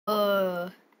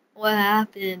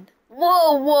happened?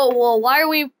 Whoa, whoa, whoa. Why are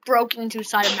we broken into the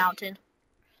side of a mountain?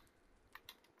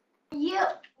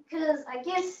 Yep, because I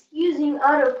guess using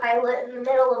autopilot in the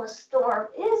middle of a storm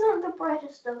isn't the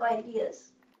brightest of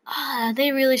ideas.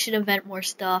 They really should invent more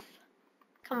stuff.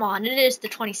 Come on, it is the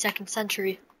 22nd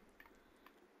century.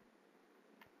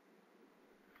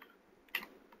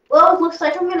 Well, looks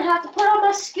like I'm gonna have to put on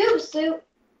my scuba suit.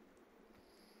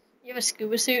 You have a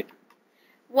scuba suit?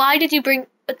 Why did you bring...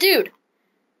 Dude!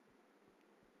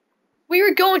 We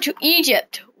were going to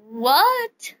Egypt.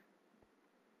 What?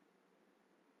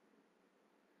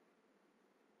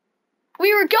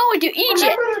 We were going to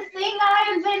Egypt! Remember the thing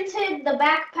I invented? The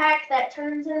backpack that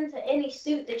turns into any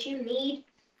suit that you need?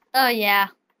 Oh, yeah.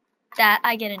 That,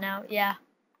 I get it now, yeah.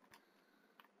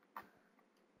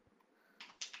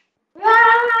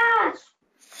 Ah!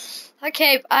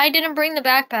 Okay, I didn't bring the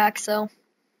backpack, so...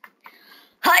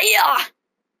 Hiya!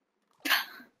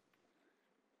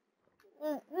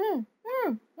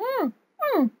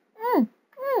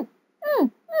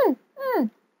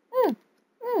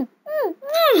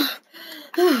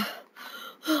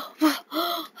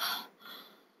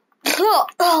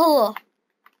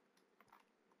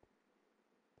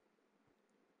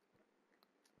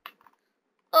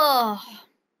 Oh,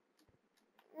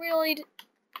 really,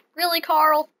 really,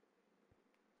 Carl?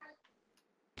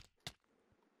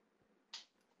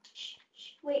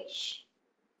 Wait, shh.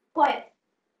 Quiet.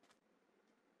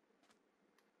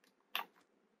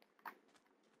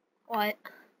 What?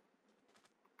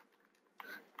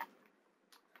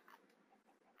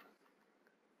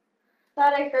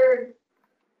 Thought I heard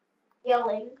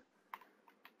yelling.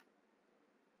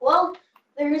 Well, if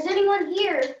there is anyone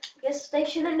here, guess they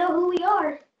shouldn't know who we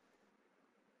are.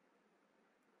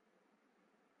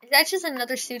 Is that just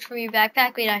another suit from your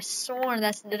backpack? Wait, I swore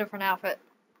that's a different outfit.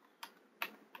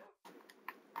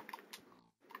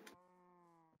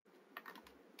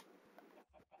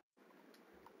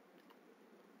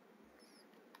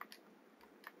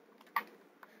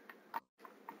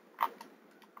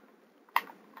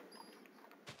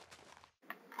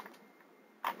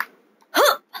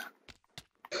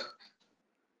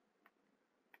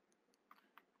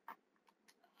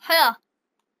 Hiya!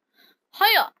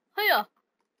 Hiya! Hiya!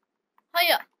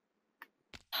 Hiya!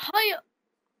 Hiya!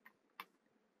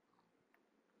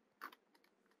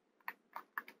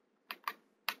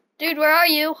 Dude, where are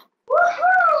you?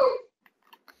 Woohoo!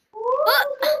 Ah!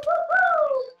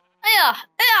 Woo-hoo-hoo-hoo! Hiya!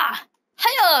 Hiya!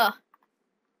 Hiya!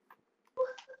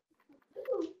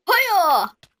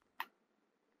 Hiya!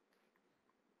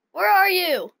 Where are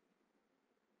you?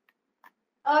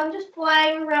 I'm just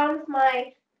flying around with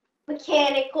my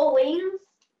mechanical wings.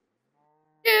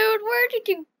 Dude, where did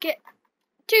you get...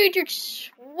 Dude, you're...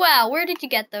 Wow, where did you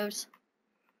get those?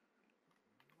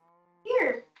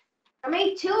 Here, I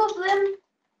made 2 of them.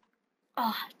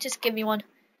 Oh, just give me one.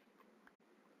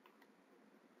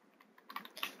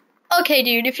 Okay,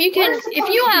 dude, if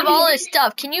you have all this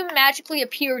stuff, can you magically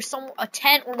appear a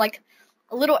tent or like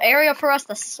a little area for us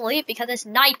to sleep? Because it's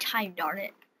nighttime, darn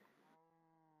it.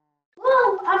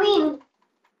 Well, I mean,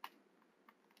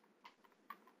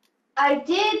 I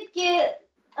did get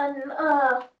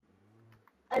a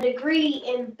degree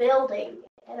in building,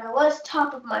 and I was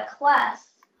top of my class.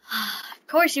 Of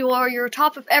course you are. You're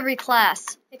top of every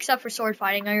class except for sword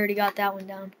fighting. I already got that one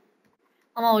down.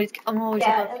 I'm always Yeah,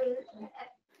 above. I mean,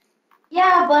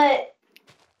 yeah, but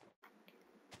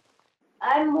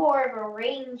I'm more of a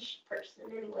ranged person,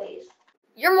 anyways.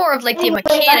 You're more of like the Anyways,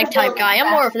 mechanic I'm type guy.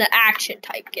 I'm more of building the action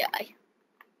type guy.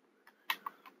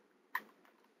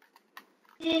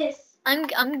 Yes.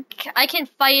 I can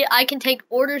fight. I can take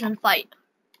orders and fight.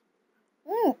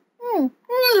 Man,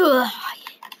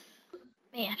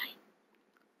 I'm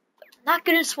not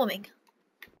good at swimming.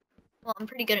 Well, I'm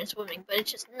pretty good at swimming, but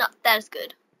it's just not that as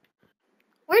good.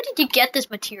 Where did you get this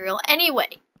material anyway?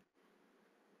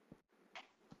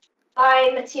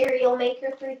 By Material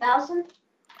Maker 3000.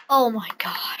 Oh my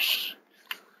gosh.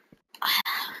 I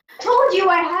told you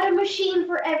I had a machine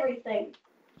for everything.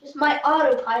 Just my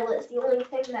autopilot is the only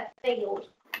thing that failed.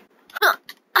 Huh.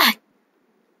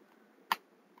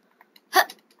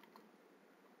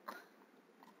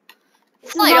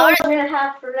 This is all I'm gonna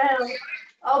have for now.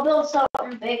 I'll build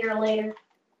something bigger later.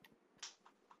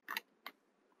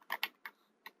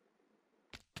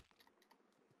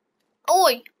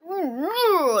 Oi!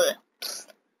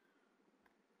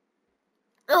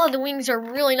 Oh, the wings are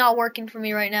really not working for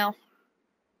me right now.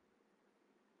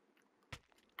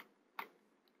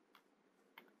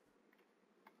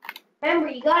 Remember,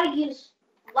 you gotta use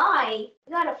fly.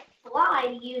 You gotta fly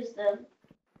to use them.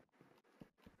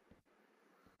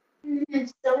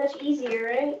 It's so much easier,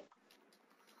 right?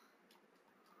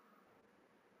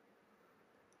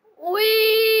 Wee!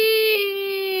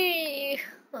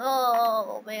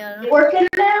 Oh man. You working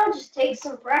now? Just take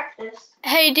some practice.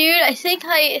 Hey, dude. I think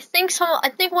I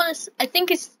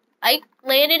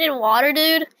landed in water,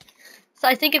 dude. So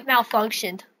I think it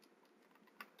malfunctioned.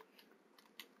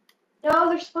 No,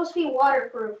 they're supposed to be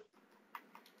waterproof.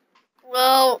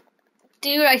 Well,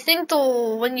 dude, I think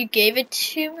when you gave it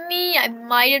to me, I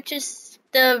might have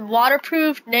the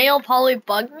waterproof nail probably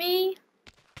bugged me,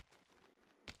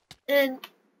 and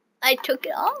I took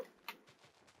it off.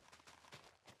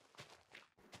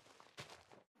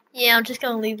 Yeah, I'm just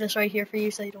gonna leave this right here for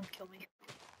you so you don't kill me.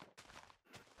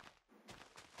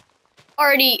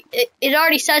 It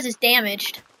already says it's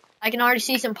damaged. I can already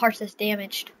see some parts that's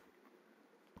damaged.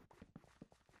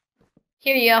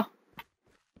 Here you go.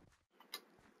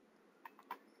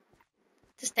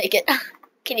 Just take it.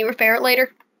 Can you repair it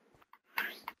later?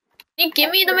 Can you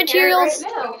give me the materials?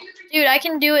 Right now. Dude, I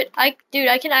can do it. I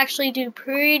can actually do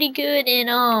pretty good in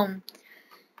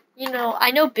you know,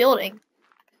 I know building.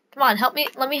 Come on, help me.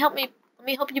 Let me help you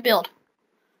build.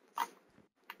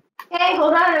 Okay,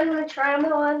 hold on. I'm gonna try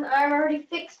them on. I already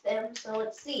fixed them, so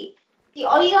let's see. See,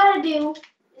 all you gotta do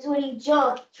is when you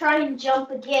jump, try and jump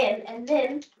again, and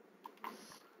then.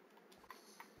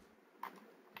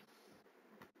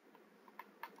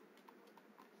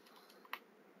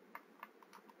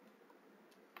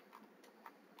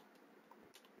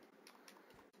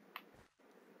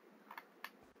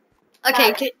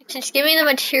 Okay, just give me the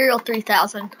material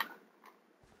 3000.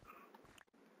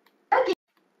 I'm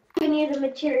giving you the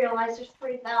materializer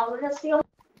 3000. That's the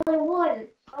only one.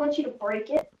 I want you to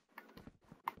break it.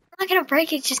 I'm not gonna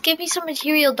break it. Just give me some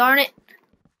material, darn it.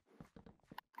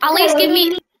 Okay, what do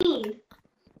you need?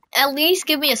 At least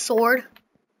give me a sword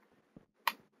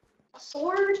A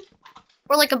sword?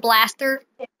 or like a blaster.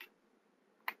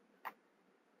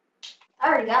 I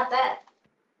already got that.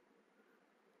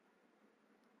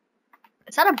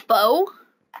 Is that a bow?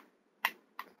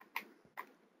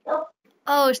 Nope.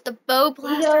 Oh, it's the bow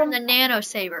blaster and the nano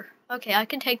saber. Okay, I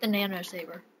can take the nano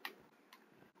saber.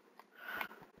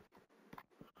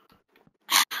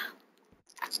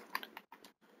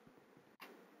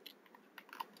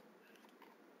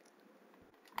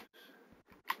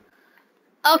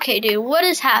 Okay, dude, what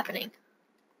is happening?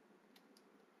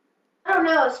 I don't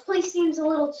know. This place seems a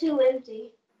little too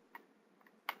empty.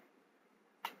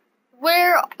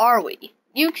 Where are we?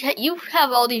 You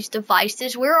have all these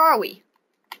devices. Where are we?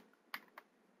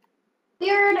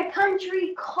 We're in a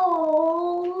country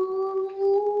called.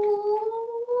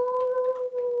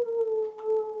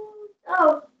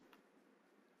 Oh,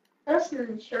 that's not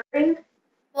ensuring.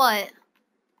 What?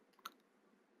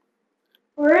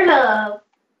 We're in a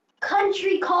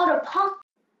country called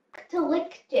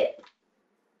Apocalyptic.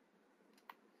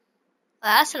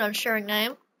 That's an unsuring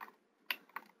name.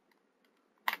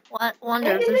 What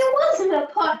wonder? Maybe there was an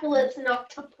apocalypse in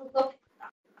October.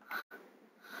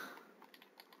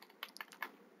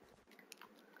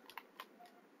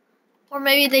 Or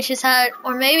maybe they just had,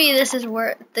 or maybe this is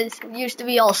where this used to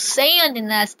be all sand and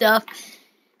that stuff,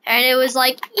 and it was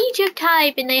like Egypt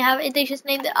type, and they just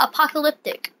named it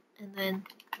apocalyptic, and then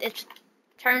it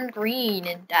turned green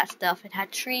and that stuff. It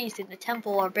had trees in the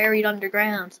temple or buried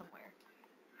underground somewhere.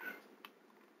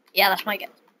 Yeah, that's my guess.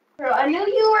 Bro, I knew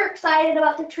you were excited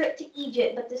about the trip to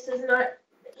Egypt, but this is not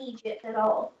Egypt at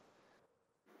all.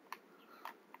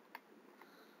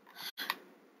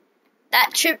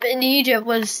 That trip in Egypt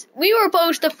was, we were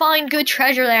supposed to find good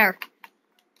treasure there.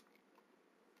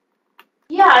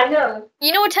 Yeah, I know.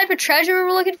 You know what type of treasure we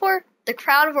were looking for? The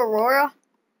Crown of Aurora?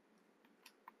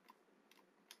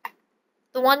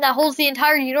 The one that holds the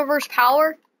entire universe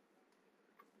power?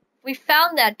 We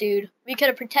found that, dude. We could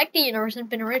have protected the universe and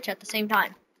been rich at the same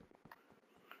time.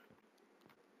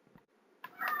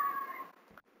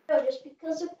 No, just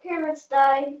because their parents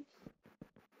died.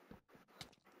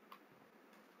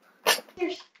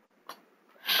 Here's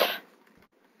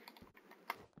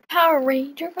Power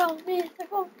Ranger,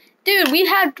 dude. We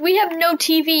have no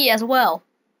TV as well.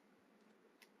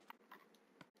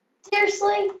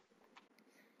 seriously?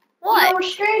 What?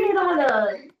 You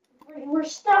know, we're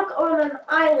stuck on an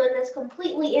island that's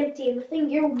completely empty, and the thing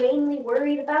you're mainly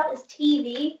worried about is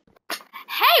TV.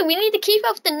 Hey, we need to keep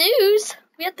up with the news.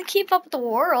 We have to keep up with the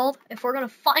world if we're gonna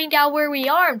find out where we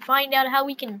are and find out how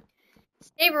we can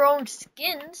save our own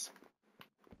skins.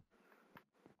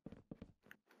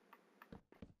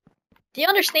 Do you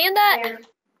understand that? There.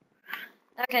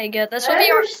 Okay, good. This I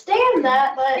understand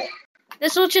that, but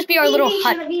this will just be our little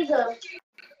hut. The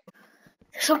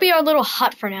This will be our little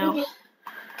hut for now.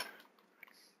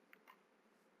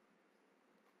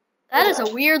 That is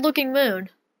a weird looking moon.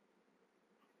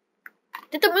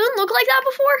 Did the moon look like that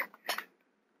before?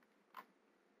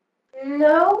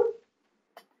 No.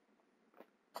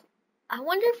 I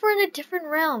wonder if we're in a different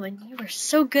realm, and you are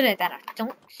so good at that.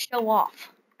 Don't show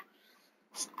off.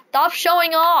 Stop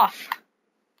showing off.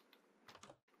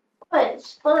 But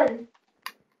it's fun.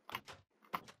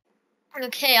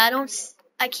 Okay,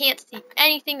 I can't see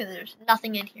anything. There's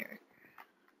nothing in here.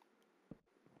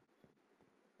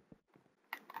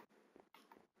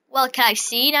 Well, can I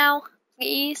see now,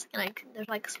 please? There's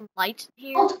like some lights in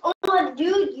here. Hold on,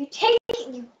 dude.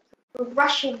 You're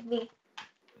rushing me.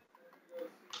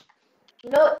 You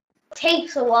know, it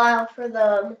takes a while for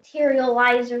the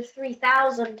Materializer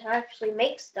 3000 to actually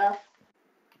make stuff.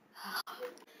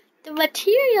 The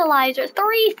Materializer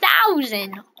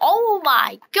 3000. Oh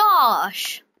my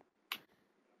gosh.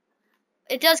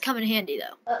 It does come in handy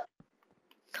though.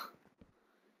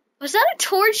 Was that a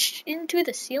torch into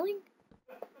the ceiling?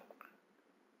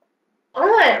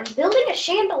 Oh, I'm building a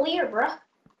chandelier, bruh.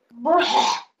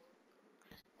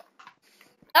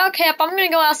 Okay, I'm gonna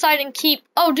go outside and keep.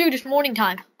 Oh, dude, it's morning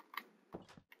time.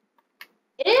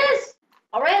 It is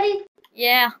already.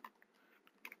 Yeah.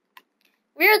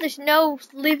 Weird. There's no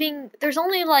living. There's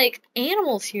only like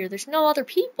animals here. There's no other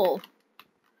people.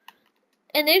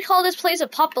 And they call this place a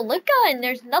Papalika, and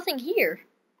there's nothing here.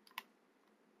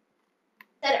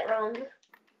 Said it wrong.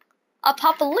 A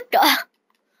Papalika.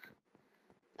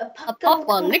 A A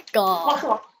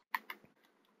Papalika.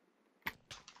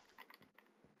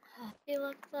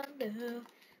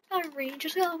 Power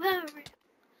Rangers go Power Rangers.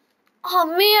 Oh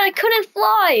man, I couldn't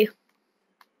fly.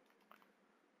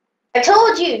 I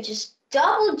told you, just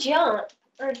double jump.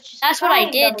 Or just That's what I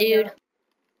try did, double dude. jump.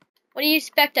 What do you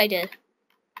expect I did?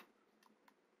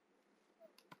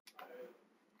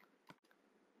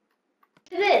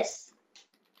 This.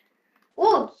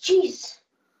 Whoa, jeez.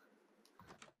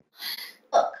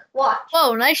 Look, watch.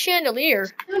 Whoa, nice chandelier.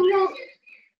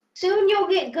 Soon you'll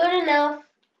get good enough.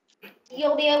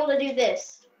 You'll be able to do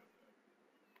this.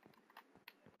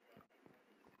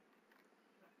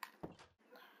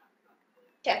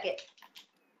 Check it.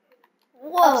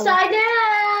 Whoa, Upside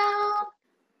down.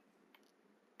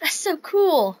 that's so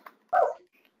cool.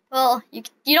 Well, you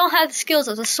don't have the skills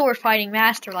as a sword fighting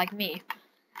master like me.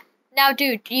 Now,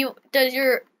 dude, does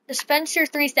your dispenser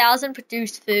 3000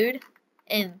 produce food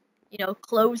and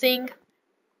clothing,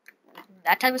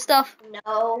 that type of stuff?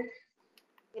 No.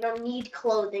 We don't need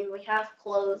clothing. We have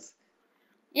clothes.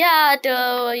 Yeah,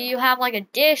 do you have like a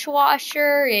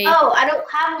dishwasher? Oh, I don't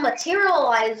have a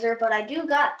materializer, but I do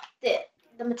got this.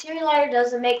 The materializer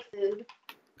doesn't make food,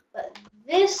 but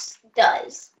this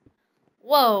does.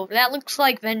 Whoa, that looks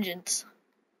like Vengeance.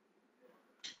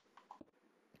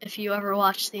 If you ever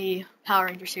watched the Power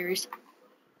Ranger series.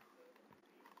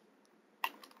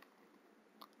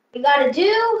 You gotta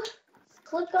do,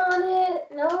 click on it.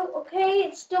 No, okay,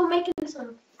 it's still making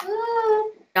some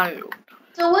food. No.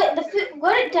 So what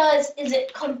it does is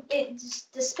it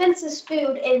just dispenses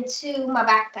food into my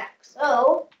backpack.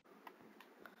 So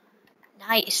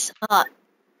Nice.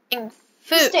 Food.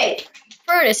 steak.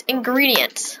 Furnace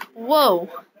ingredients. Whoa.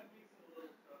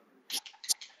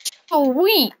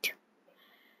 Sweet.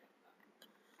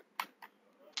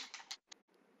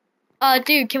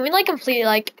 Dude, can we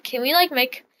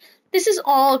make this is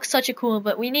all such a cool,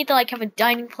 but we need to have a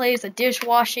dining place, a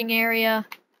dishwashing area.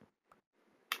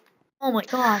 Oh my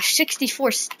gosh,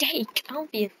 64 steak.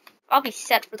 I'll be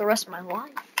set for the rest of my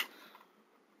life.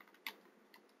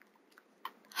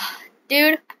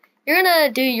 Dude, you're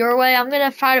gonna do your way. I'm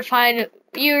gonna try to find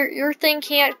your thing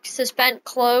can't suspend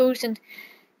clothes and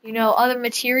other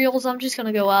materials. I'm just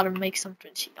gonna go out and make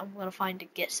something. I'm gonna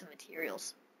get some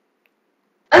materials.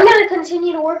 I'm gonna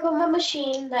continue to work on my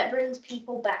machine that brings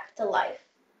people back to life.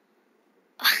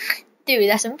 Dude,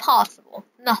 that's impossible.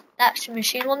 No, that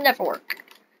machine will never work.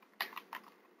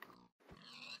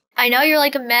 I know you're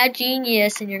like a mad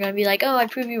genius and you're gonna be like, oh, I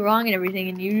prove you wrong and everything,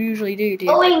 and you usually do, dude.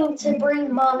 Going to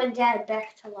bring mom and dad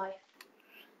back to life.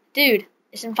 Dude,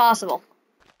 it's impossible.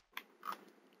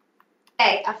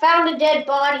 Hey, I found a dead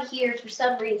body here for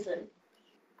some reason.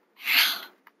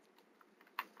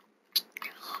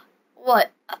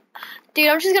 What? Dude,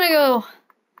 I'm just gonna go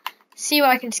see what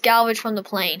I can salvage from the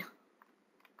plane.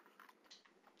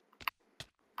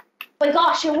 Oh my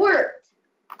gosh, it worked!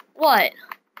 What?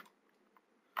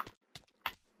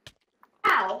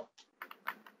 Ow.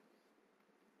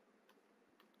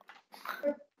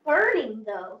 We're burning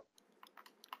though.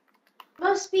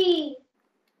 Must be.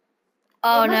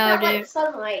 Oh it must no, not dude. like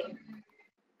sunlight.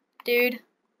 Dude.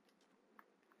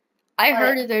 I What?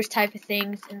 heard of those type of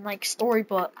things in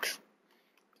storybooks.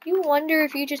 You wonder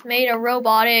if you just made a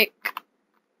robotic.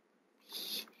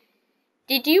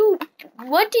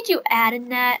 What did you add in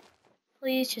that?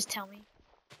 Please just tell me.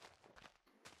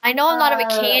 I know I'm not a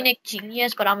mechanic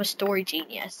genius, but I'm a story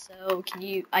genius. So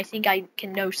I think I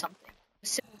can know something.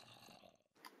 So,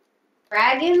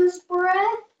 Dragon's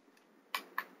breath?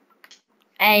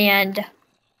 and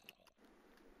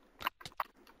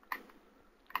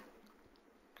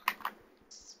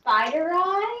Spider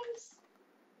eyes?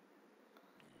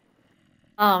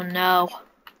 oh no.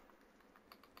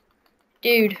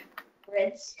 Dude,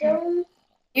 Redstone?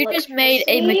 you just made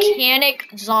a mechanic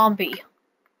zombie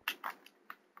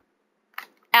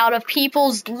out of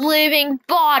people's living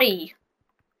body.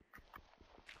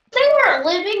 They weren't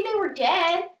living, they were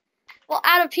dead. Well,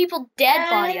 out of people's dead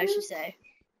body, I should say.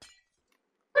 You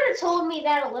could have told me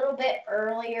that a little bit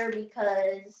earlier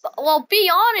because... Well,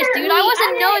 be honest, dude. I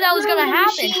wasn't know that was gonna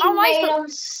happen. How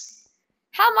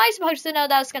am I supposed to know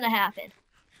that was gonna happen?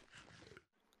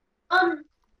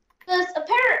 Because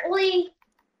apparently...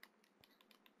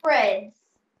 Fred's.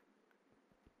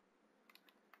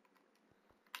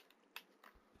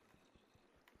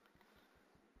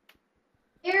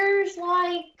 There's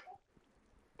like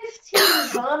 15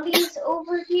 zombies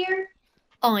over here.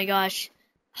 Oh my gosh.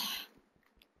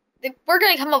 We're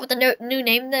gonna come up with a new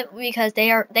name then because they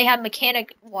have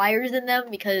mechanic wires in them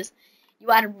because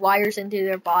you added wires into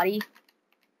their body.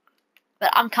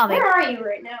 But I'm coming. Where are you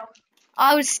right now?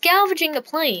 I was scavenging the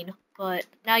plane, but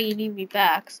now you need me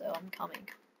back, so I'm coming.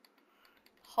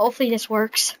 Hopefully this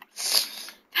works.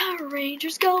 Power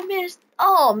Rangers go miss.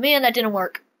 Oh man, that didn't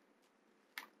work.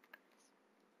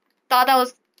 I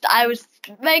was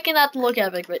making that look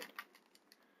epic, but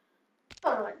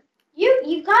Come on.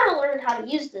 You gotta learn how to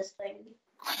use this thing.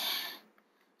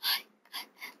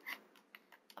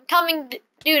 I'm coming,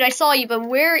 dude. I saw you, but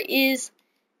where is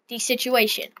the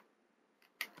situation?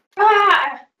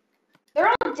 Ah! They're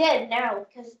all dead now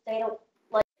because they don't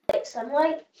like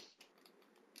sunlight.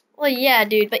 Well, yeah,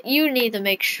 dude, but you need to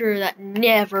make sure that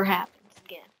never happens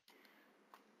again.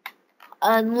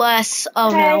 Unless, oh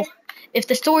no, if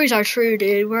the stories are true,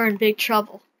 dude, we're in big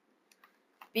trouble.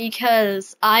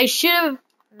 Because I should have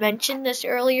mentioned this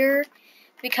earlier.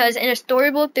 Because in a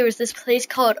storybook, there was this place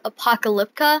called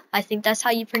Apocalyptica. I think that's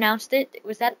how you pronounced it.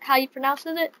 Was that how you pronounced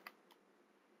it?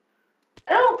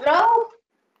 I don't know.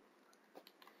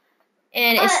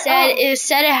 And it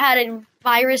said it had a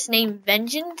virus named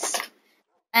Vengeance,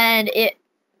 and it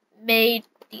made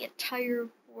the entire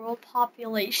world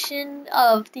population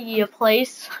of the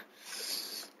place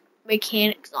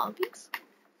mechanic zombies.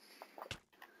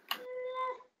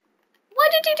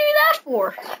 What did you do that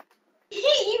for?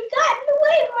 You got in the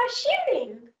way of my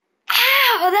shooting.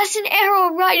 Ow, that's an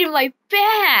arrow right in my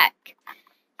back.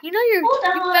 You know you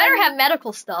better have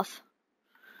medical stuff.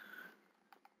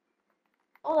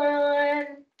 Hold on.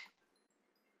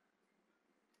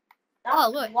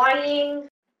 Oh, look. Whining.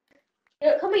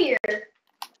 Come here.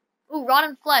 Ooh,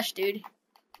 rotten flesh, dude.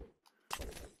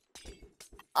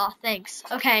 Oh, thanks.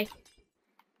 Okay.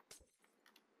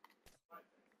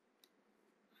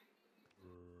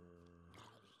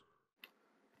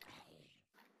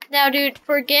 Now, dude,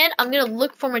 for again, I'm gonna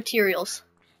look for materials.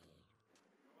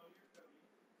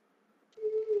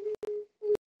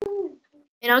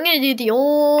 And I'm gonna do the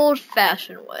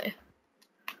old-fashioned way.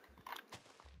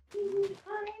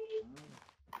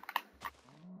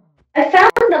 I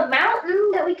found a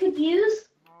mountain that we could use.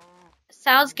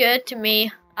 Sounds good to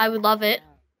me. I would love it.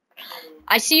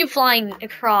 I see you flying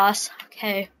across.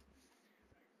 Okay.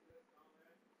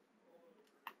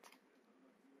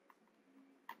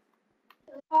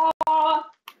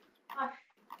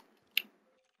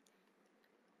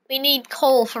 We need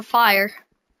coal for fire.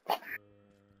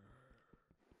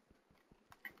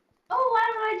 Oh,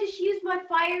 why don't I just use my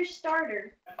fire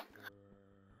starter?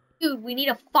 Dude, we need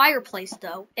a fireplace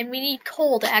though, and we need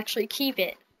coal to actually keep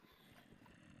it.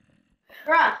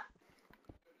 Bruh.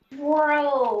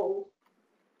 Bro.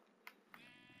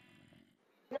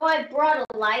 You know I brought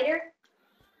a lighter?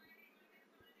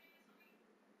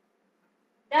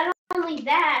 Not only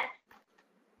that,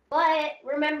 but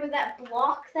remember that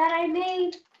block that I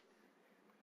made?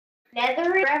 Nether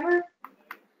forever?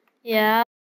 Yeah.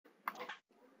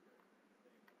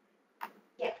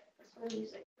 Yeah, that's what I'm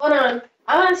using. Hold on.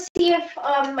 I want to see if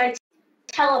my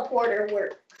teleporter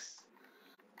works.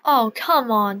 Oh,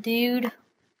 come on, dude.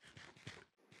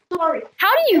 Sorry.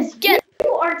 How do you get...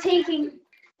 You are taking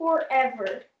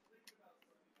forever.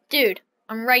 Dude,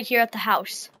 I'm right here at the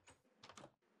house.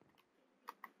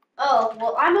 Oh,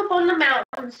 well, I'm up on the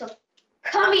mountain, so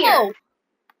come here. Oh.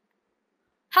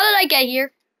 How did I get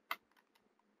here?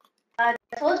 I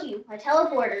told you, my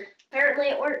teleporter. Apparently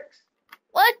it works.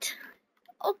 What?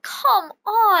 Oh, come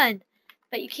on.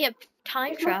 But you can't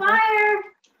time travel. Fire.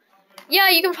 Yeah,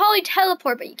 you can probably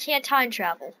teleport, but you can't time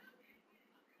travel.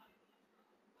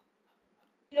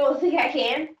 You don't think I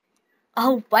can?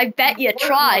 Oh, I bet you Working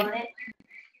try. on it.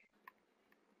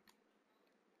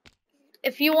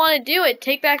 If you want to do it,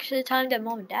 take back to the time that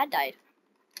Mom and Dad died.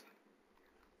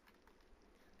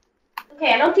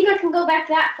 Okay, I don't think I can go back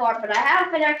that far, but I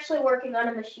have been actually working on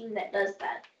a machine that does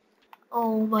that.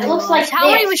 Oh my It looks gosh. like How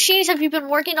many this. machines have you been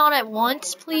working on at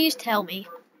once? Please tell me.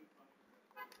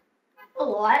 A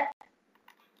lot.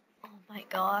 Oh my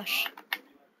gosh.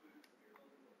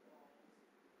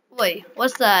 Wait,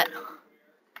 what's that?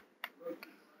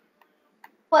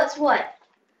 What's what?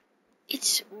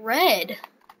 It's red.